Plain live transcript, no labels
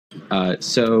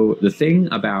So the thing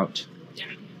about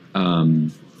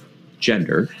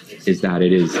gender is that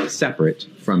it is separate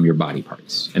from your body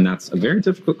parts. And that's a very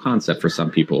difficult concept for some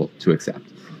people to accept.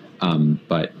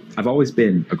 But I've always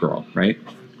been a girl, right?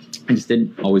 I just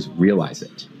didn't always realize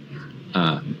it.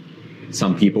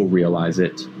 Some people realize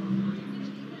it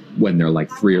when they're like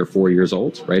 3 or 4 years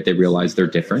old, right? They realize they're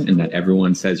different and that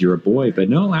everyone says you're a boy, but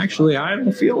no, actually, I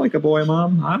don't feel like a boy,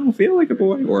 Mom. I don't feel like a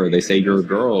boy. Or they say you're a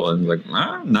girl and like,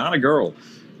 I'm not a girl,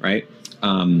 right?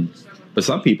 But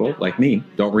some people, like me,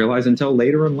 don't realize until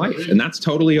later in life. And that's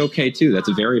totally okay, too. That's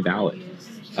very valid.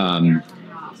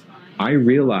 I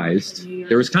realized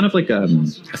there was kind of like a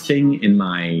thing in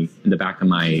the back of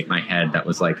my head that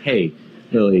was like, hey,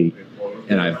 Lily,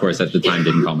 and I, of course, at the time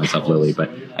didn't call myself Lily, but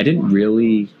I didn't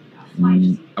really,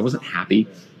 I wasn't happy.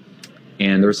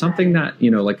 And there was something that,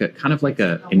 you know, like a kind of like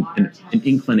an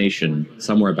inclination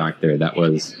somewhere back there that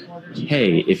was,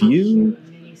 hey, if you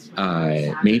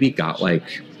maybe got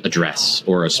like a dress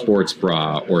or a sports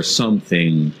bra or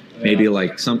something, maybe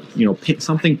like some, you know,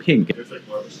 something pink.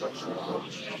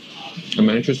 Am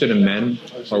I interested in men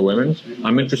or women?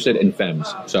 I'm interested in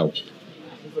femmes. So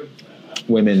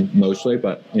women mostly,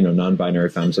 but, you know, non-binary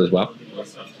femmes as well.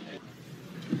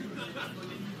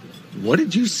 What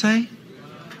did you say?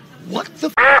 What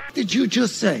the f*** did you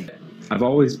just say? I've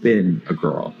always been a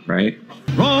girl, right?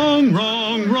 Wrong,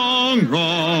 wrong, wrong,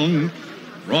 wrong.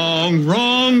 Wrong,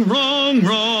 wrong, wrong,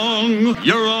 wrong.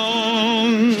 You're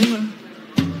wrong.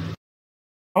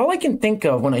 All I can think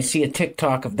of when I see a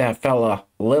TikTok of that fella,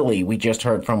 Lily, we just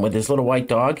heard from with his little white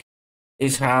dog,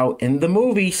 is how in the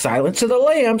movie Silence of the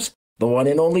Lambs, the one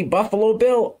and only Buffalo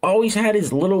Bill always had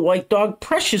his little white dog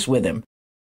Precious with him.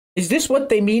 Is this what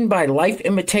they mean by life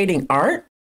imitating art?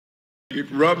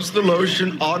 It rubs the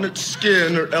lotion on its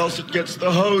skin or else it gets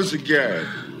the hose again.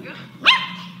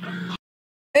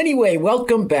 Anyway,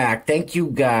 welcome back. Thank you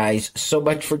guys so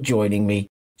much for joining me.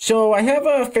 So I have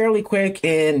a fairly quick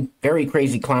and very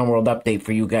crazy Clown World update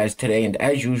for you guys today. And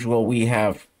as usual, we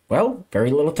have, well,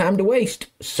 very little time to waste.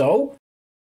 So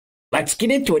let's get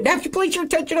into it. Now, if you place your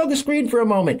attention on the screen for a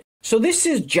moment. So this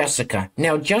is Jessica.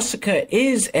 Now, Jessica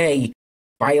is a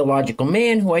biological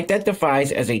man who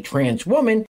identifies as a trans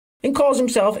woman and calls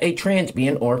himself a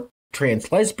transbian or trans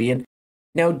lesbian.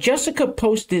 Now, Jessica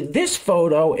posted this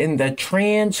photo in the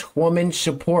Trans Woman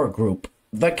Support Group.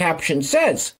 The caption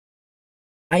says,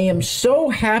 I am so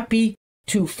happy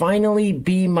to finally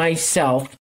be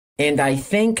myself, and I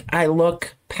think I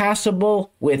look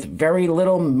passable with very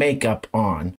little makeup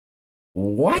on.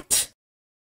 What?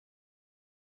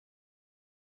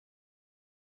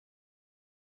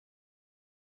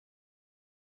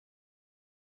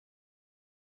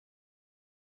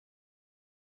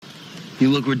 You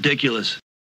look ridiculous.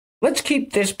 Let's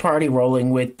keep this party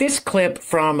rolling with this clip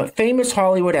from famous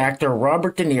Hollywood actor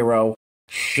Robert De Niro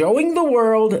showing the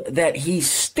world that he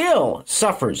still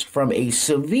suffers from a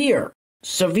severe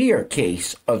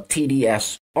case of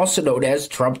TDS, also known as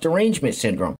Trump derangement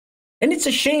syndrome. And it's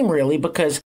a shame, really,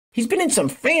 because he's been in some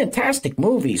fantastic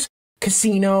movies.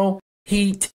 Casino,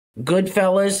 Heat,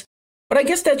 Goodfellas. But I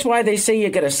guess that's why they say you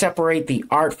gotta separate the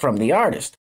art from the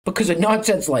artist. Because of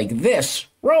nonsense like this.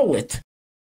 Roll it.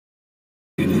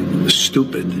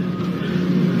 Stupid.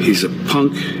 He's a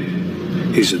punk.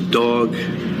 He's a dog.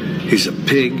 He's a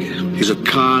pig. He's a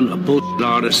con, a bullshit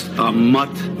artist, a mutt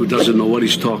who doesn't know what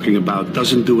he's talking about,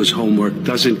 doesn't do his homework,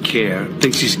 doesn't care,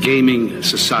 thinks he's gaming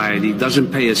society,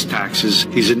 doesn't pay his taxes.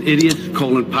 He's an idiot.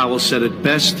 Colin Powell said it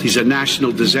best. He's a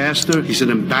national disaster. He's an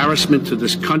embarrassment to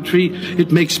this country.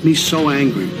 It makes me so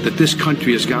angry that this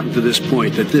country has gotten to this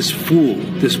point, that this fool,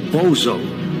 this bozo,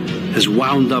 has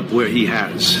wound up where he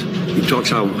has. He talks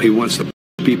how he wants to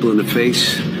people in the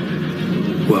face.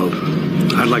 Well,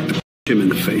 I'd like to him in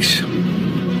the face.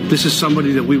 This is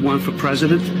somebody that we want for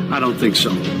president? I don't think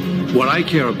so. What I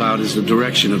care about is the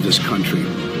direction of this country.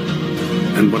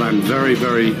 And what I'm very,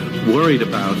 very worried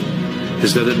about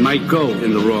is that it might go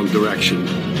in the wrong direction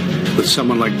with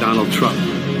someone like Donald Trump.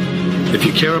 If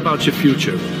you care about your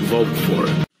future, vote for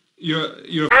it.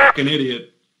 You're a fucking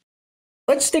idiot.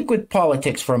 Let's stick with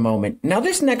politics for a moment. Now,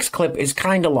 this next clip is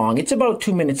kind of long. It's about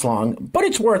 2 minutes long, but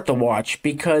it's worth the watch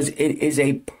because it is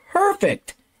a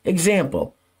perfect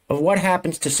example of what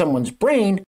happens to someone's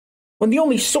brain when the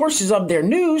only sources of their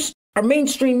news are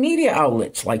mainstream media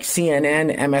outlets like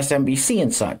CNN, MSNBC,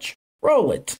 and such.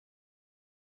 Roll it.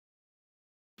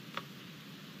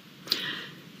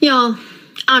 Y'all,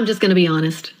 I'm just going to be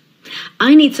honest.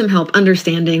 I need some help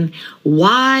understanding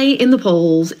why in the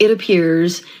polls it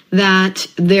appears that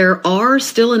there are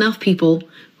still enough people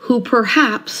who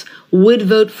perhaps would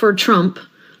vote for Trump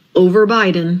over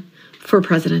Biden for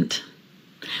president.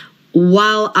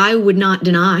 while I would not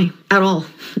deny at all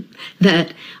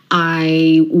that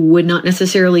I would not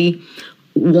necessarily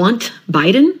want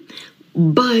Biden,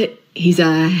 but he's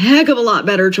a heck of a lot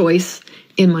better choice,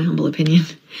 in my humble opinion,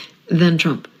 than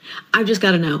Trump. I've just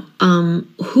got to know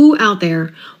who out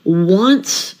there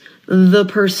wants the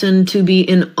person to be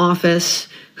in office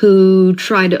who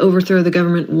tried to overthrow the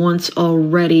government once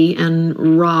already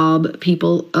and rob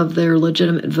people of their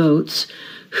legitimate votes.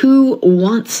 Who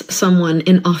wants someone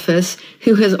in office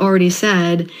who has already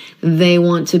said they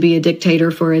want to be a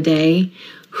dictator for a day?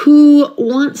 Who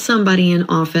wants somebody in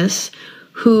office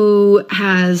who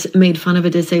has made fun of a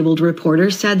disabled reporter,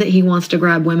 said that he wants to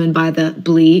grab women by the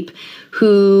bleep,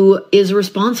 who is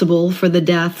responsible for the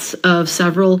deaths of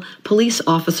several police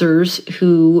officers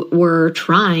who were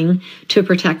trying to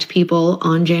protect people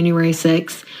on January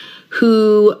 6th,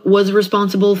 who was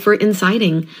responsible for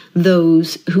inciting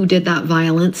those who did that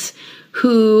violence,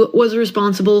 who was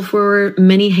responsible for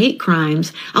many hate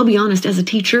crimes. I'll be honest, as a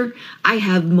teacher, I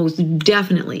have most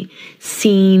definitely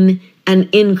seen an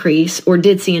increase, or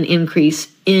did see an increase,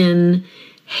 in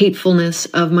hatefulness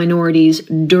of minorities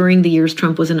during the years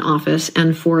Trump was in office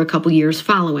and for a couple years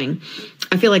following.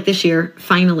 I feel like this year,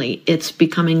 finally, it's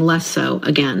becoming less so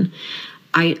again.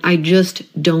 I just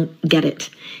don't get it.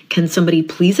 Can somebody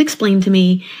please explain to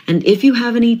me? And if you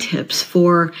have any tips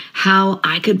for how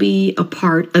I could be a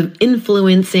part of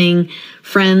influencing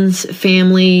friends,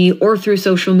 family, or through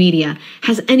social media,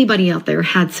 has anybody out there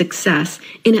had success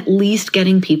in at least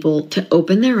getting people to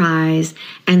open their eyes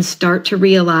and start to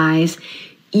realize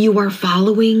you are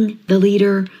following the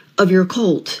leader of your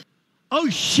cult? Oh,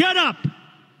 shut up,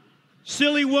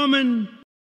 silly woman.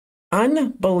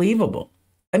 Unbelievable.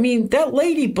 I mean, that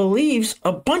lady believes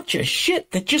a bunch of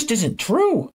shit that just isn't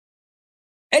true.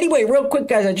 Anyway, real quick,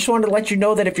 guys, I just wanted to let you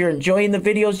know that if you're enjoying the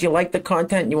videos, you like the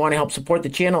content, and you want to help support the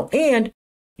channel, and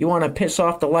you want to piss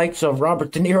off the likes of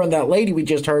Robert DeNiro and that lady we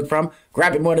just heard from,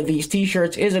 grabbing one of these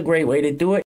t-shirts is a great way to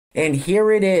do it. And here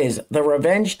it is, the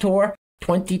Revenge Tour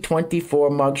 2024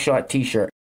 mugshot t-shirt.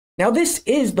 Now, this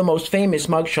is the most famous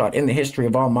mugshot in the history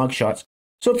of all mugshots.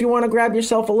 So if you want to grab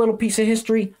yourself a little piece of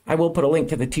history, I will put a link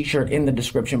to the t-shirt in the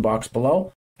description box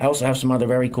below. I also have some other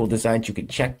very cool designs you can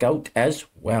check out as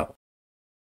well.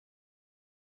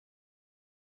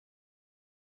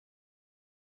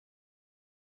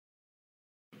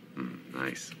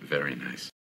 Nice. Very nice.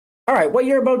 All right, what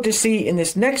you're about to see in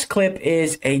this next clip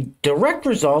is a direct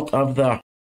result of the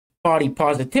body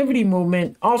positivity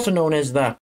movement, also known as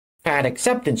the fat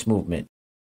acceptance movement.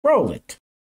 Roll it.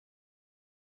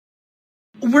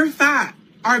 We're fat.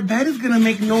 Our bed is gonna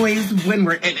make noise when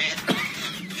we're in it.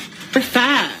 We're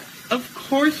fat. Of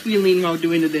course we lean while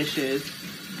doing the dishes.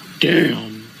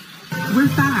 Damn. We're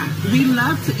fat. We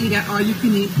love to eat at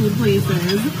all-you-can-eat food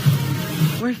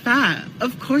places. We're fat.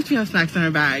 Of course we have snacks in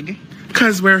our bag.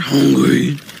 'Cause we're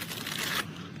hungry.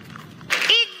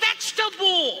 Eat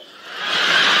vegetable.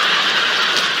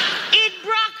 Eat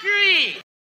broccoli.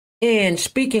 And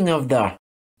speaking of the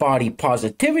body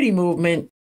positivity movement,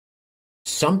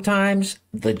 sometimes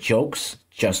the jokes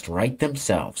just write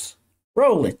themselves.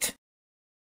 Roll it.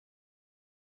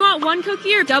 Do you want one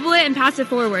cookie or double it and pass it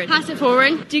forward? Pass it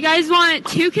forward. Do you guys want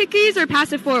 2 cookies or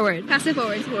pass it forward? Pass it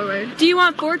forward. Forward. Do you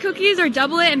want 4 cookies or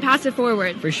double it and pass it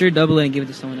forward? For sure, double it and give it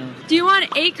to someone else. Do you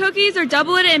want 8 cookies or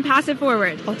double it and pass it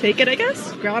forward? I'll take it, I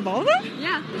guess. Grab all of them?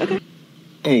 Yeah. Okay.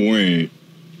 Oh, wait.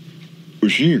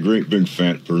 Was she a great big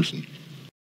fat person?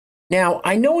 Now,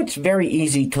 I know it's very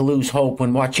easy to lose hope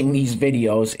when watching these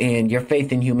videos, and your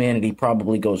faith in humanity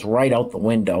probably goes right out the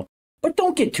window. But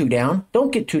don't get too down.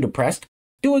 Don't get too depressed.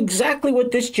 Do exactly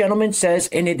what this gentleman says,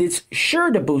 and it is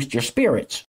sure to boost your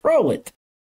spirits. Roll it.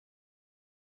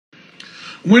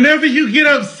 Whenever you get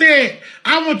upset,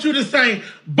 I want you to say,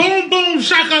 boom, boom,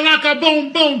 shakalaka,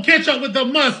 boom, boom, ketchup with the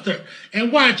mustard.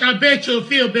 And watch, I bet you'll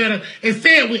feel better. And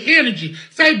say it with energy.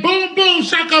 Say, boom, boom,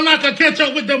 shakalaka,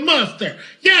 ketchup with the mustard.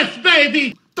 Yes,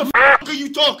 baby. The f*** are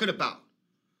you talking about?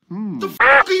 The f***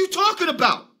 are you talking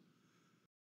about?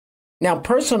 Now,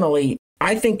 personally,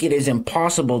 I think it is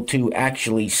impossible to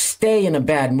actually stay in a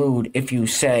bad mood if you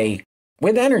say,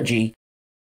 with energy,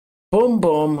 boom,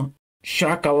 boom,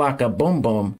 shakalaka, boom,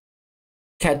 boom,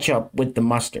 ketchup with the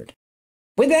mustard.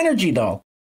 With energy, though.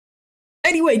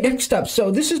 Anyway, next up.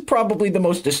 So this is probably the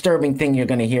most disturbing thing you're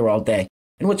going to hear all day.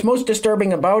 And what's most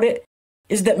disturbing about it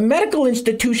is that medical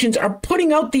institutions are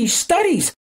putting out these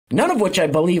studies, none of which I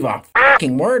believe a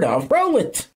fucking word of. Roll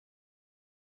it.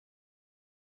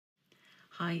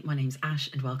 Hi, my name's Ash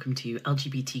and welcome to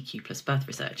LGBTQ plus birth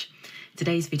research.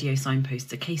 Today's video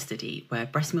signposts a case study where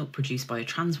breast milk produced by a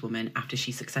trans woman after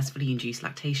she successfully induced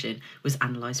lactation was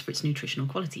analysed for its nutritional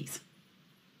qualities.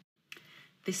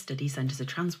 This study centres a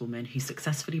trans woman who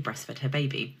successfully breastfed her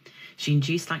baby. She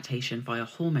induced lactation via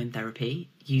hormone therapy,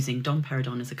 using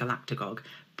domperidone as a galactagogue,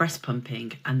 breast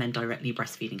pumping, and then directly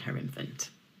breastfeeding her infant.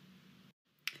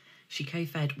 She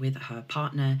co-fed with her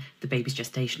partner, the baby's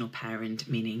gestational parent,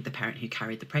 meaning the parent who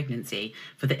carried the pregnancy,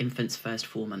 for the infant's first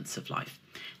 4 months of life.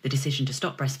 The decision to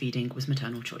stop breastfeeding was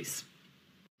maternal choice.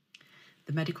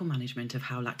 The medical management of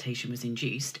how lactation was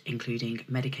induced, including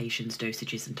medications,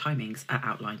 dosages, and timings, are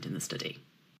outlined in the study.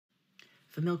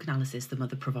 For milk analysis, the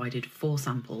mother provided 4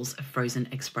 samples of frozen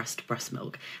expressed breast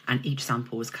milk, and each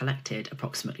sample was collected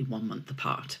approximately 1 month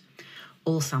apart.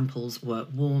 All samples were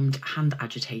warmed, hand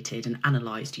agitated, and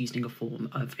analysed using a form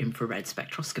of infrared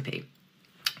spectroscopy.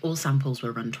 All samples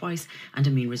were run twice, and a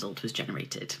mean result was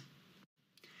generated.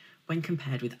 When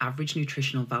compared with average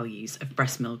nutritional values of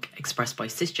breast milk expressed by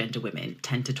cisgender women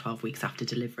 10 to 12 weeks after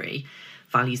delivery,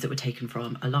 values that were taken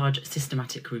from a large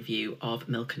systematic review of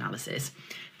milk analysis,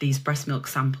 these breast milk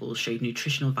samples showed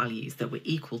nutritional values that were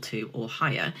equal to or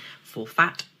higher for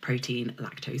fat, protein,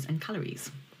 lactose, and calories.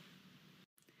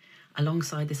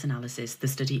 Alongside this analysis, the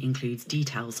study includes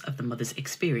details of the mother's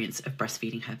experience of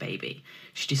breastfeeding her baby.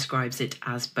 She describes it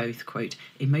as both, quote,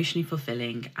 emotionally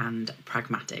fulfilling and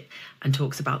pragmatic, and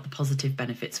talks about the positive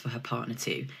benefits for her partner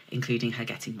too, including her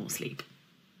getting more sleep.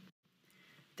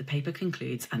 The paper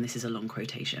concludes, and this is a long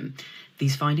quotation,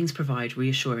 these findings provide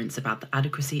reassurance about the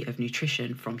adequacy of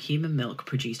nutrition from human milk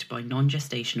produced by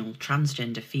non-gestational,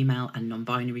 transgender female and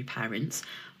non-binary parents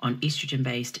on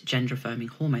estrogen-based, gender-affirming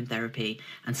hormone therapy,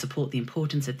 and support the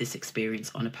importance of this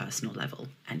experience on a personal level,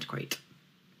 end quote.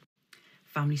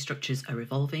 Family structures are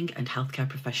evolving, and healthcare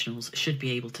professionals should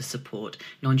be able to support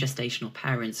non-gestational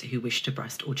parents who wish to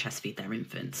breast or chest feed their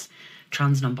infants.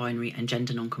 Trans, non-binary and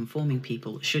gender non-conforming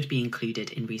people should be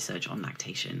included in research on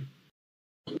lactation.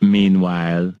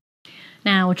 Meanwhile,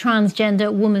 now,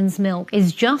 transgender woman's milk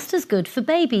is just as good for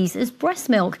babies as breast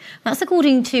milk. That's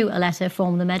according to a letter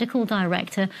from the medical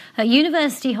director at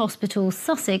University Hospital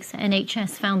Sussex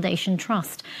NHS Foundation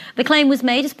Trust. The claim was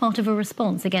made as part of a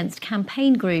response against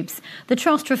campaign groups. The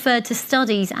trust referred to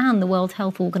studies and the World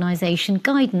Health Organization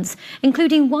guidance,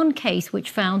 including one case which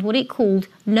found what it called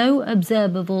no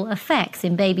observable effects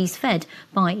in babies fed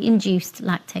by induced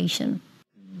lactation.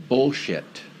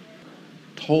 Bullshit.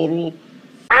 Total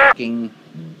fucking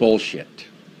bullshit.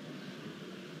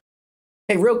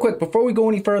 Hey, real quick, before we go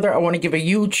any further, I want to give a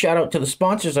huge shout out to the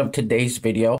sponsors of today's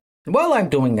video. And while I'm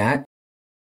doing that,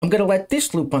 I'm going to let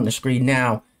this loop on the screen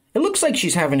now. It looks like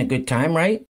she's having a good time,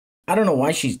 right? I don't know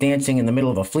why she's dancing in the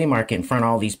middle of a flea market in front of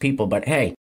all these people, but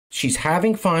hey, she's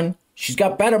having fun. She's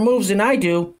got better moves than I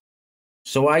do.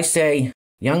 So I say,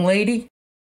 young lady,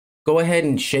 go ahead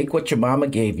and shake what your mama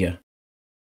gave you.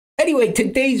 Anyway,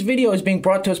 today's video is being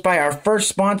brought to us by our first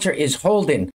sponsor is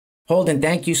Holden. Holden,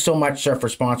 thank you so much, sir, for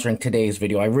sponsoring today's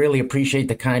video. I really appreciate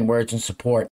the kind words and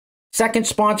support. Second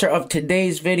sponsor of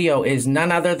today's video is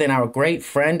none other than our great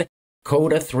friend,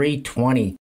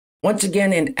 Coda320. Once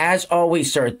again, and as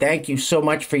always, sir, thank you so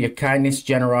much for your kindness,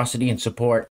 generosity, and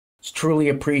support. It's truly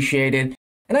appreciated.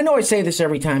 And I know I say this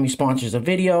every time he sponsors a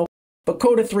video, but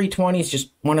Coda320 is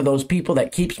just one of those people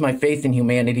that keeps my faith in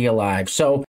humanity alive.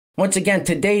 So, once again,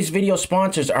 today's video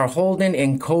sponsors are Holden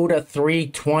and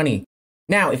Coda320.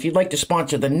 Now, if you'd like to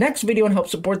sponsor the next video and help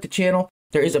support the channel,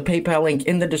 there is a PayPal link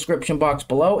in the description box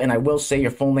below, and I will say your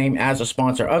full name as a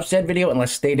sponsor of said video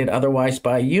unless stated otherwise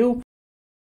by you.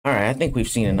 All right, I think we've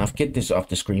seen enough. Get this off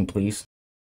the screen, please.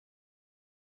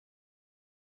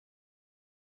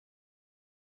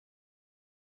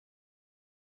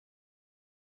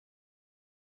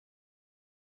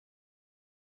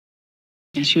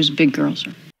 Yeah, she was a big girl,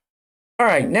 sir. All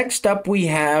right, next up we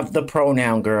have the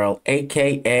pronoun girl,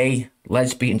 aka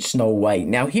lesbian Snow White.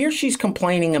 Now here she's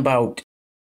complaining about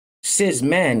cis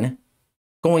men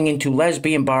going into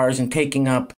lesbian bars and taking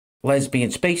up lesbian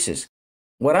spaces.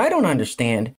 What I don't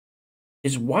understand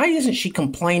is why isn't she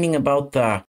complaining about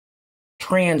the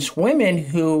trans women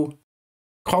who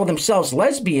call themselves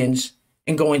lesbians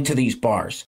and go into these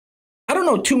bars? I don't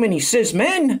know too many cis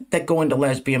men that go into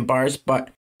lesbian bars,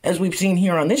 but as we've seen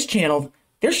here on this channel,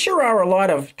 there sure are a lot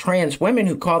of trans women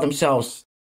who call themselves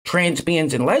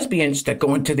transbians and lesbians that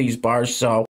go into these bars,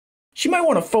 so she might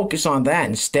want to focus on that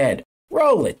instead.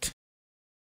 Roll it.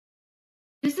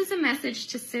 This is a message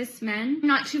to cis men. I'm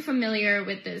not too familiar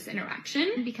with this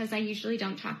interaction because I usually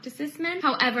don't talk to cis men.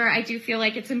 However, I do feel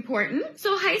like it's important.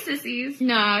 So hi sissies.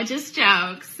 No, just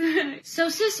jokes. So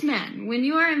cis men, when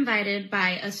you are invited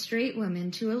by a straight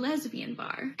woman to a lesbian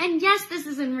bar, and yes, this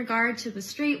is in regard to the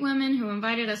straight woman who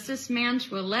invited a cis man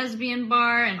to a lesbian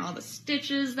bar and all the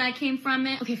stitches that came from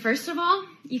it. Okay, first of all,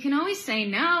 you can always say,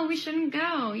 no, we shouldn't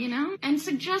go, you know? And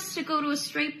suggest to go to a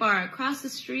straight bar across the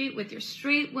street with your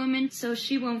straight woman so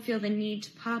she won't feel the need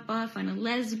to pop off on a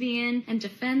lesbian and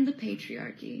defend the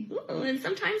patriarchy. Ooh, and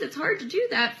sometimes it's hard to do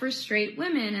that for straight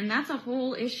women, and that's a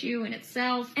whole issue in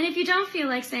itself. And if you don't feel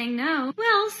like saying no,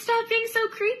 well, stop being so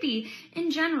creepy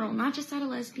in general, not just at a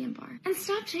lesbian bar. And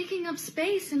stop taking up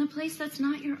space in a place that's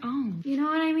not your own. You know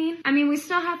what I mean? I mean, we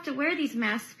still have to wear these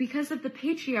masks because of the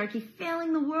patriarchy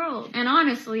failing the world. And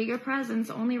honestly, your presence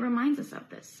only reminds us of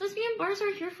this. Lesbian bars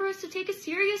are here for us to take a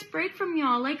serious break from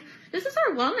y'all. Like, this is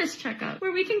our wellness checkup,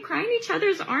 where we can cry in each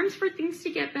other's arms for things to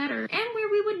get better, and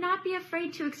where we would not be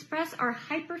afraid to express our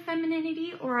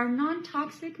hyper-femininity or our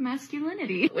non-toxic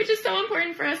masculinity, which is so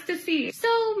important for us to see.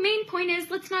 So, main point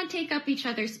is, let's not take up each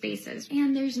other's spaces.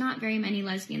 And there's not very many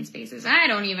lesbian spaces. I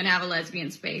don't even have a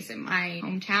lesbian space in my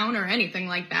hometown or anything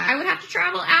like that. I would have to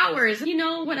travel hours. You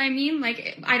know what I mean?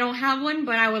 Like, I don't have one,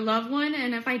 but I would love one,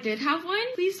 and if I did have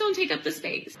one, please don't take up the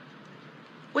space.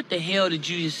 What the hell did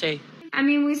you just say? I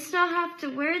mean, we still have to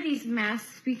wear these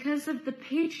masks because of the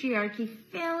patriarchy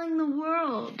failing the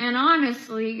world. And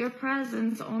honestly, your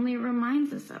presence only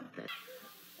reminds us of this.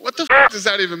 What the f does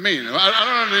that even mean?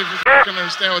 I don't even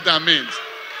understand what that means.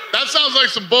 That sounds like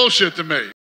some bullshit to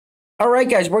me. All right,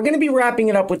 guys, we're going to be wrapping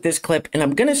it up with this clip, and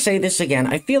I'm going to say this again.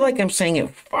 I feel like I'm saying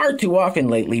it far too often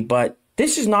lately, but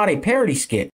this is not a parody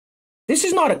skit. This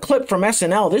is not a clip from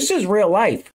SNL. This is real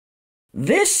life.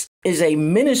 This is a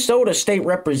Minnesota state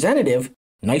representative,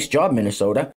 nice job,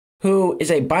 Minnesota, who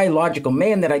is a biological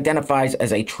man that identifies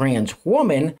as a trans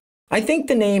woman. I think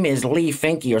the name is Lee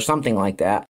Finke or something like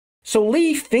that. So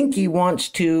Lee Finke wants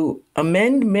to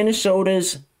amend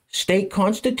Minnesota's state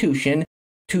constitution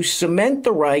to cement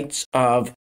the rights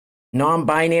of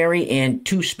non-binary and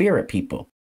two-spirit people.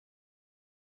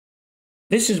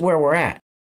 This is where we're at.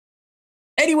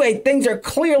 Anyway, things are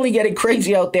clearly getting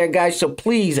crazy out there, guys, so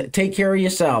please take care of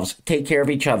yourselves. Take care of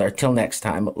each other. Till next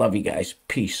time, love you guys.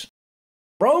 Peace.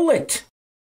 Roll it!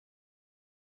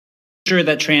 Ensure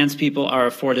that trans people are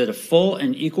afforded a full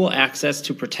and equal access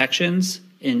to protections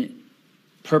in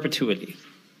perpetuity,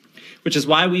 which is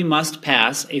why we must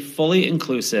pass a fully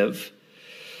inclusive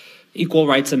Equal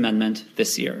Rights Amendment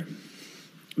this year.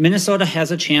 Minnesota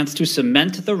has a chance to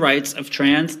cement the rights of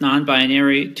trans,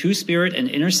 non-binary, two-spirit, and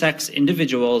intersex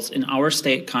individuals in our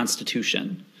state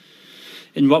constitution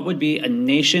in what would be a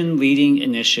nation-leading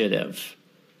initiative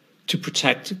to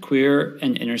protect queer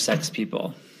and intersex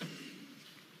people.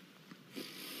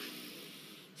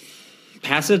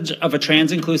 Passage of a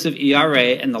trans-inclusive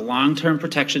ERA and the long-term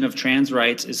protection of trans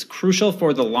rights is crucial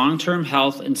for the long-term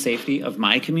health and safety of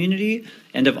my community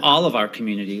and of all of our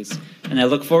communities. And I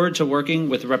look forward to working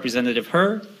with Representative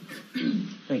Herr,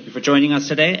 thank you for joining us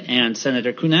today, and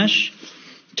Senator Kunesh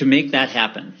to make that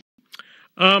happen.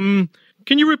 Can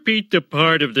you repeat the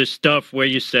part of the stuff where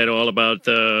you said all about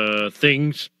the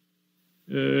things?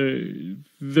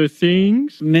 The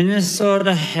things?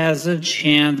 Minnesota has a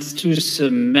chance to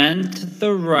cement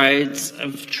the rights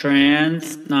of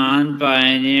trans,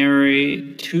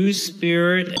 non-binary,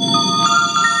 two-spirit. Wow!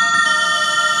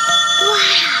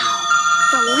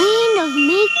 The land of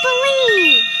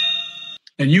make-believe!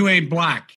 And you ain't black.